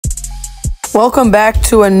Welcome back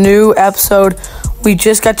to a new episode. We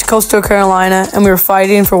just got to Coastal Carolina and we were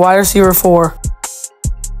fighting for wide receiver 4.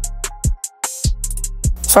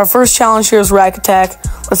 So our first challenge here is rack attack.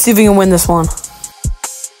 Let's see if we can win this one.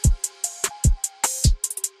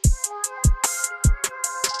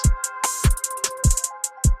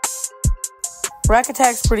 Rack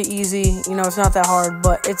attack's pretty easy. You know, it's not that hard,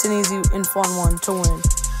 but it's an easy and fun one to win.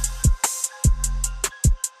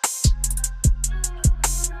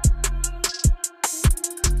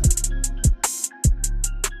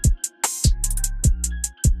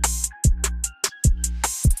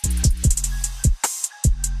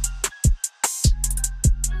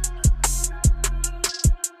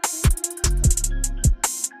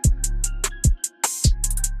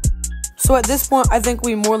 So at this point, I think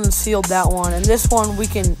we more than sealed that one. And this one, we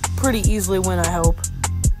can pretty easily win, I hope.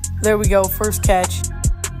 There we go, first catch.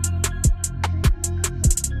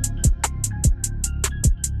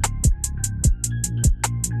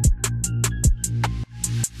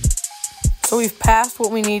 So we've passed what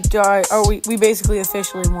we need to, or we basically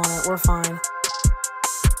officially won it. We're fine.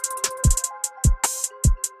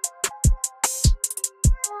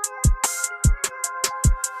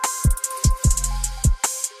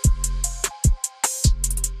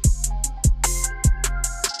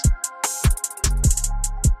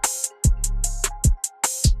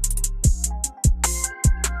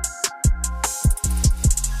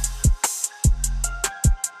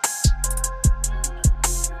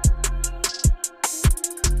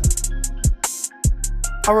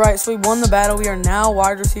 Alright, so we won the battle. We are now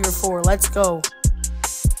wide receiver 4. Let's go.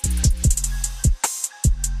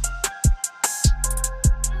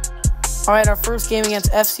 Alright, our first game against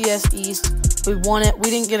FCS East. We won it.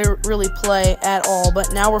 We didn't get to really play at all,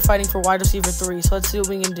 but now we're fighting for wide receiver 3. So let's see what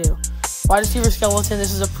we can do. Wide receiver skeleton,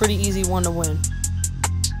 this is a pretty easy one to win.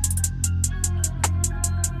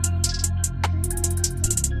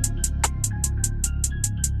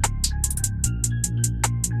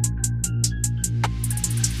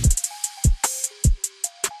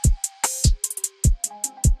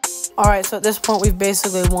 Alright, so at this point, we've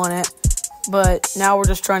basically won it, but now we're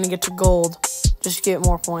just trying to get to gold, just to get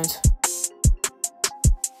more points.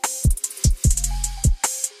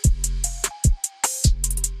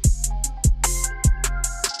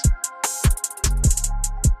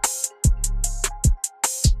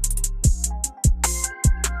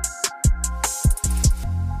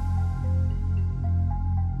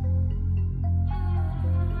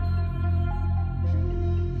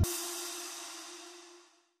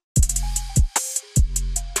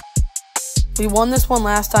 We won this one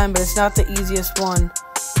last time, but it's not the easiest one,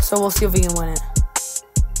 so we'll see if we can win it.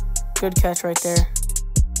 Good catch right there.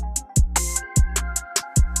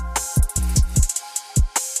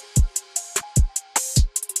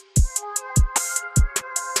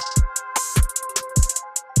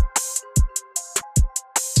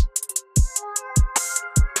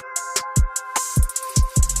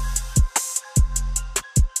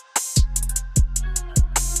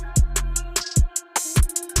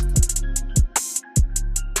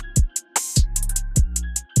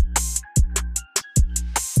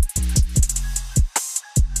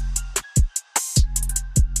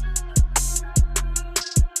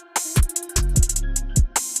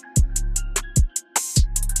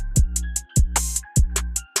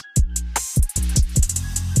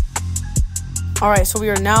 Alright, so we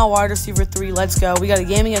are now wide receiver 3. Let's go. We got a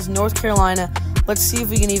game against North Carolina. Let's see if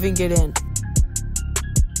we can even get in.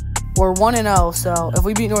 We're 1-0, so if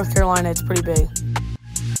we beat North Carolina, it's pretty big.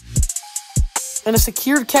 And a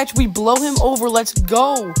secured catch. We blow him over. Let's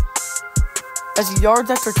go. That's yards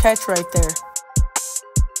after catch right there.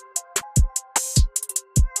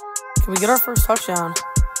 Can we get our first touchdown?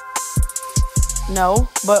 No,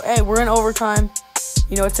 but hey, we're in overtime.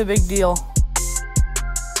 You know, it's a big deal.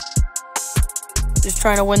 Just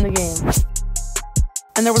trying to win the game.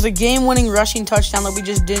 And there was a game-winning rushing touchdown that we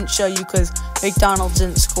just didn't show you because McDonald's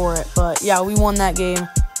didn't score it. But yeah, we won that game.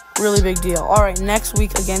 Really big deal. All right, next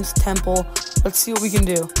week against Temple. Let's see what we can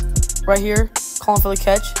do. Right here, calling for the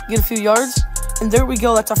catch. Get a few yards. And there we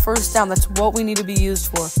go. That's a first down. That's what we need to be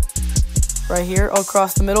used for. Right here,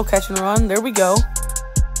 across the middle, catch and run. There we go.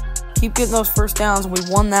 Keep getting those first downs. We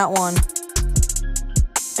won that one.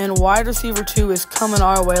 And wide receiver 2 is coming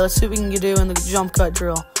our way. Let's see what we can do in the jump cut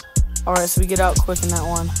drill. Alright, so we get out quick in that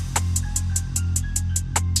one.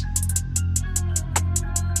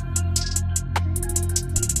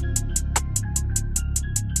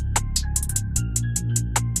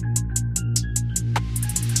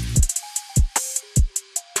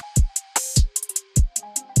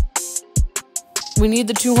 We need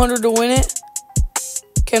the 200 to win it.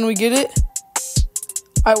 Can we get it?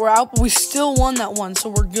 All right, we're out, but we still won that one, so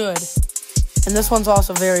we're good. And this one's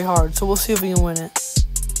also very hard, so we'll see if we can win it.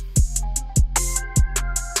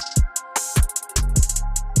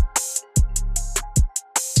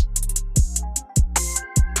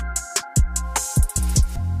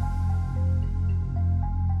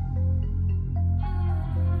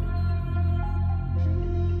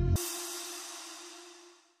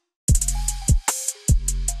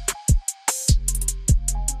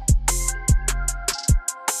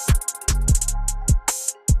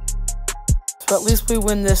 But at least we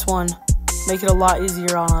win this one. Make it a lot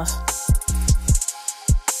easier on us.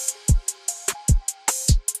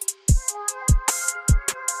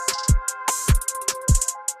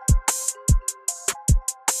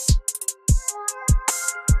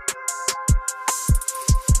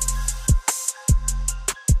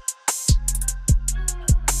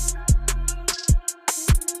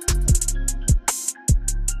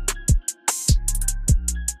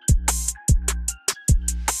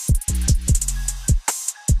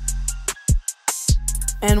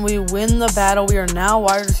 And we win the battle. We are now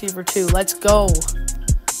wide receiver 2. Let's go.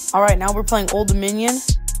 All right, now we're playing Old Dominion.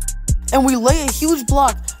 And we lay a huge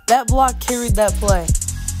block. That block carried that play.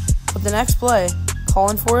 But the next play,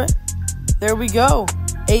 calling for it. There we go.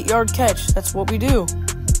 8-yard catch. That's what we do.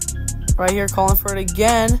 Right here, calling for it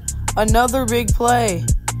again. Another big play.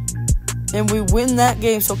 And we win that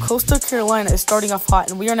game. So Coastal Carolina is starting off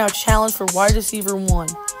hot. And we are now challenged for wide receiver 1.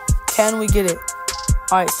 Can we get it?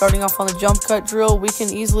 All right, starting off on the jump cut drill. We can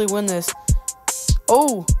easily win this.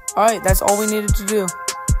 Oh, all right, that's all we needed to do.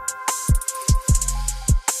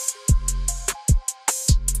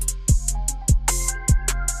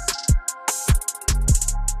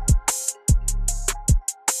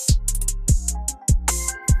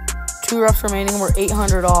 Two reps remaining. We're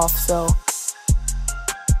 800 off, so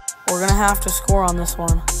we're going to have to score on this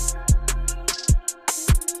one.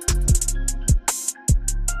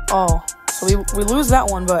 Oh. So we lose that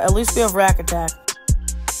one, but at least we have rack attack.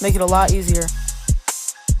 Make it a lot easier.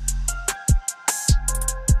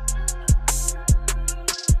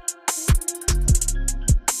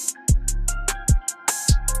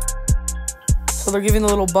 So they're giving the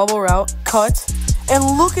little bubble route, cut. And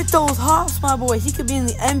look at those hops, my boy. He could be in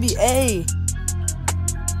the NBA.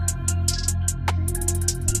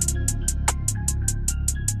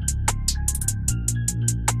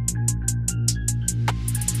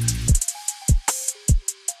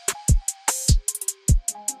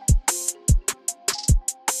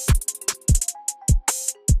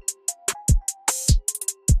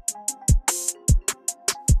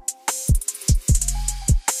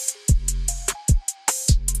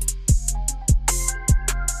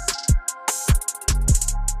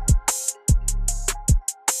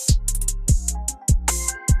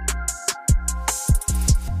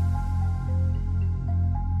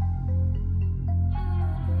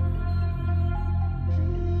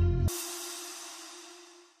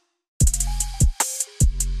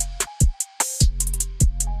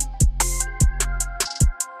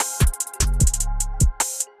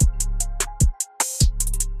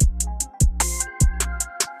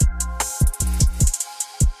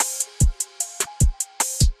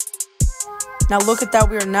 Now look at that.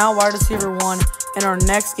 We are now wide receiver 1, and our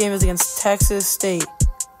next game is against Texas State.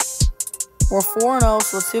 We're 4-0,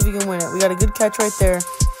 so let's see if we can win it. We got a good catch right there.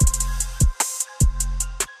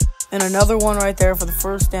 And another one right there for the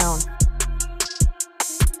first down.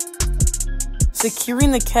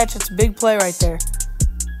 Securing the catch, it's a big play right there.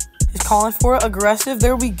 He's calling for it, aggressive.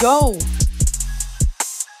 There we go.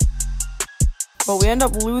 But we end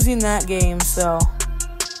up losing that game, so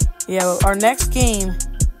yeah, our next game,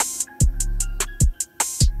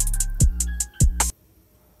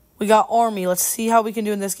 we got Army. Let's see how we can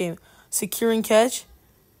do in this game. Securing catch,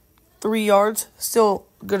 3 yards, still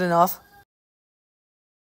good enough.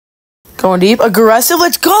 Going deep, aggressive,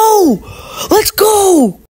 let's go! Let's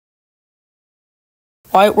go!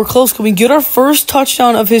 All right, we're close. Can we get our first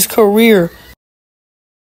touchdown of his career?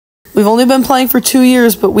 We've only been playing for 2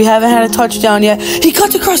 years, but we haven't had a touchdown yet. He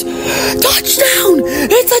cuts across. Touchdown!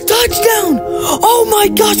 It's a touchdown! Oh my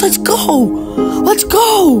gosh, let's go! Let's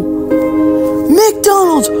go!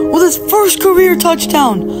 McDonald's with his first career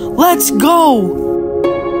touchdown. Let's go!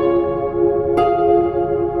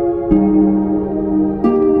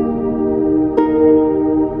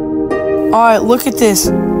 Alright, look at this.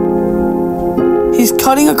 He's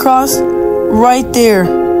cutting across right there.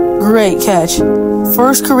 Great catch.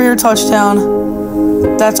 First career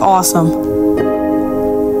touchdown. That's awesome.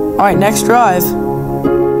 Alright, next drive.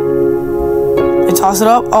 They toss it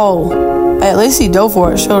up. Oh, at least he dove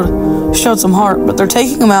for it. Showed some heart, but they're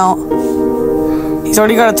taking him out. He's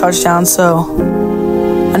already got a touchdown, so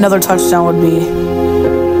another touchdown would be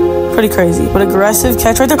pretty crazy. But aggressive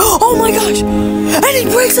catch right there. Oh my gosh! And he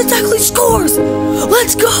breaks the tackle, he scores!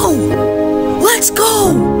 Let's go! Let's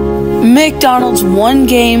go! McDonald's 1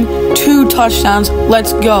 game, 2 touchdowns.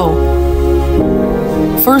 Let's go.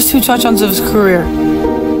 First 2 touchdowns of his career.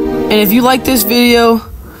 And if you like this video,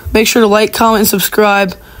 make sure to like, comment, and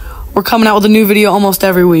subscribe. We're coming out with a new video almost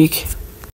every week.